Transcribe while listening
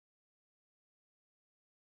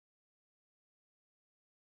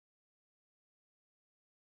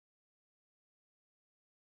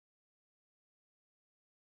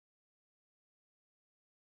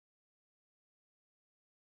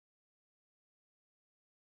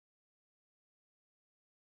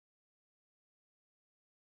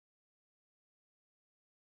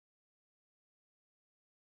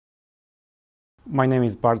My name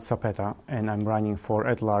is Bart Sapeta and I'm running for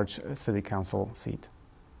at-large City Council seat.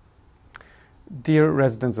 Dear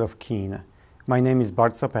residents of Keene, my name is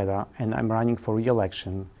Bart Sapeta and I'm running for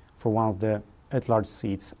re-election for one of the at-large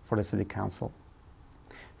seats for the City Council.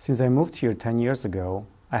 Since I moved here 10 years ago,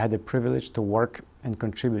 I had the privilege to work and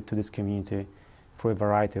contribute to this community through a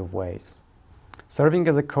variety of ways. Serving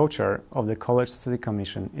as a co-chair of the College City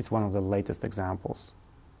Commission is one of the latest examples.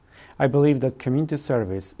 I believe that community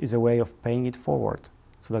service is a way of paying it forward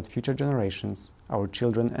so that future generations, our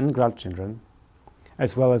children and grandchildren,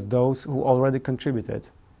 as well as those who already contributed,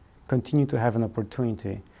 continue to have an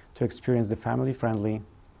opportunity to experience the family-friendly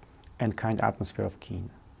and kind atmosphere of Keene.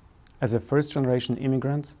 As a first-generation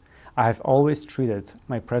immigrant, I have always treated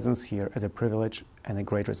my presence here as a privilege and a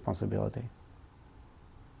great responsibility.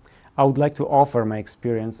 I would like to offer my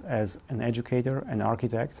experience as an educator, an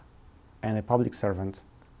architect, and a public servant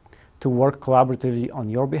to work collaboratively on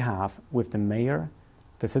your behalf with the mayor,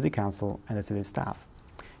 the city council, and the city staff.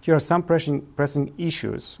 Here are some pressing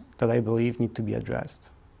issues that I believe need to be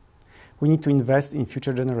addressed. We need to invest in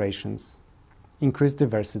future generations, increase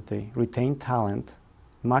diversity, retain talent,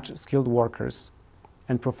 match skilled workers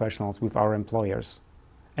and professionals with our employers,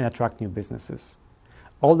 and attract new businesses.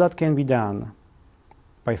 All that can be done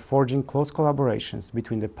by forging close collaborations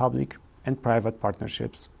between the public and private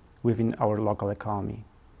partnerships within our local economy.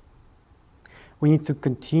 We need to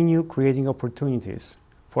continue creating opportunities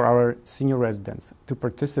for our senior residents to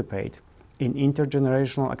participate in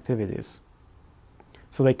intergenerational activities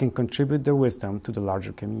so they can contribute their wisdom to the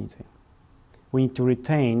larger community. We need to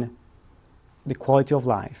retain the quality of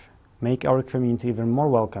life, make our community even more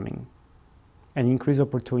welcoming, and increase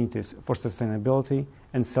opportunities for sustainability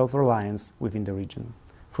and self-reliance within the region.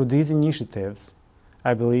 Through these initiatives,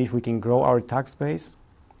 I believe we can grow our tax base,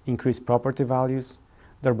 increase property values,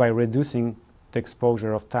 thereby reducing the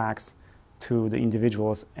exposure of tax to the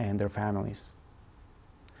individuals and their families.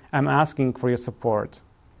 I'm asking for your support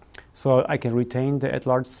so I can retain the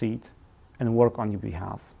at-large seat and work on your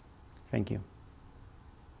behalf. Thank you.